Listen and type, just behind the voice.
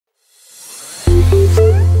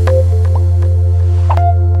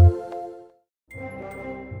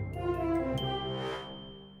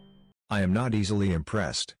am not easily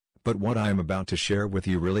impressed, but what I am about to share with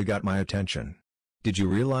you really got my attention. Did you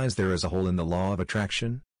realize there is a hole in the law of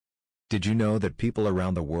attraction? Did you know that people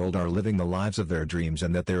around the world are living the lives of their dreams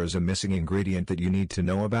and that there is a missing ingredient that you need to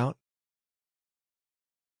know about?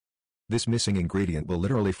 This missing ingredient will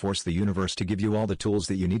literally force the universe to give you all the tools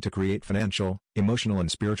that you need to create financial, emotional and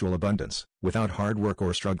spiritual abundance, without hard work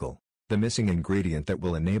or struggle. The missing ingredient that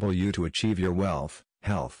will enable you to achieve your wealth,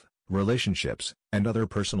 health, relationships, and other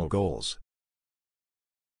personal goals.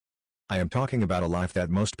 I am talking about a life that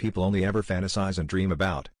most people only ever fantasize and dream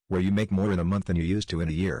about, where you make more in a month than you used to in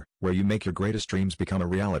a year, where you make your greatest dreams become a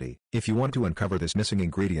reality. If you want to uncover this missing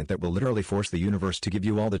ingredient that will literally force the universe to give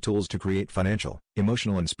you all the tools to create financial,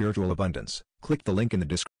 emotional and spiritual abundance, click the link in the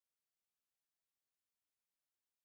description.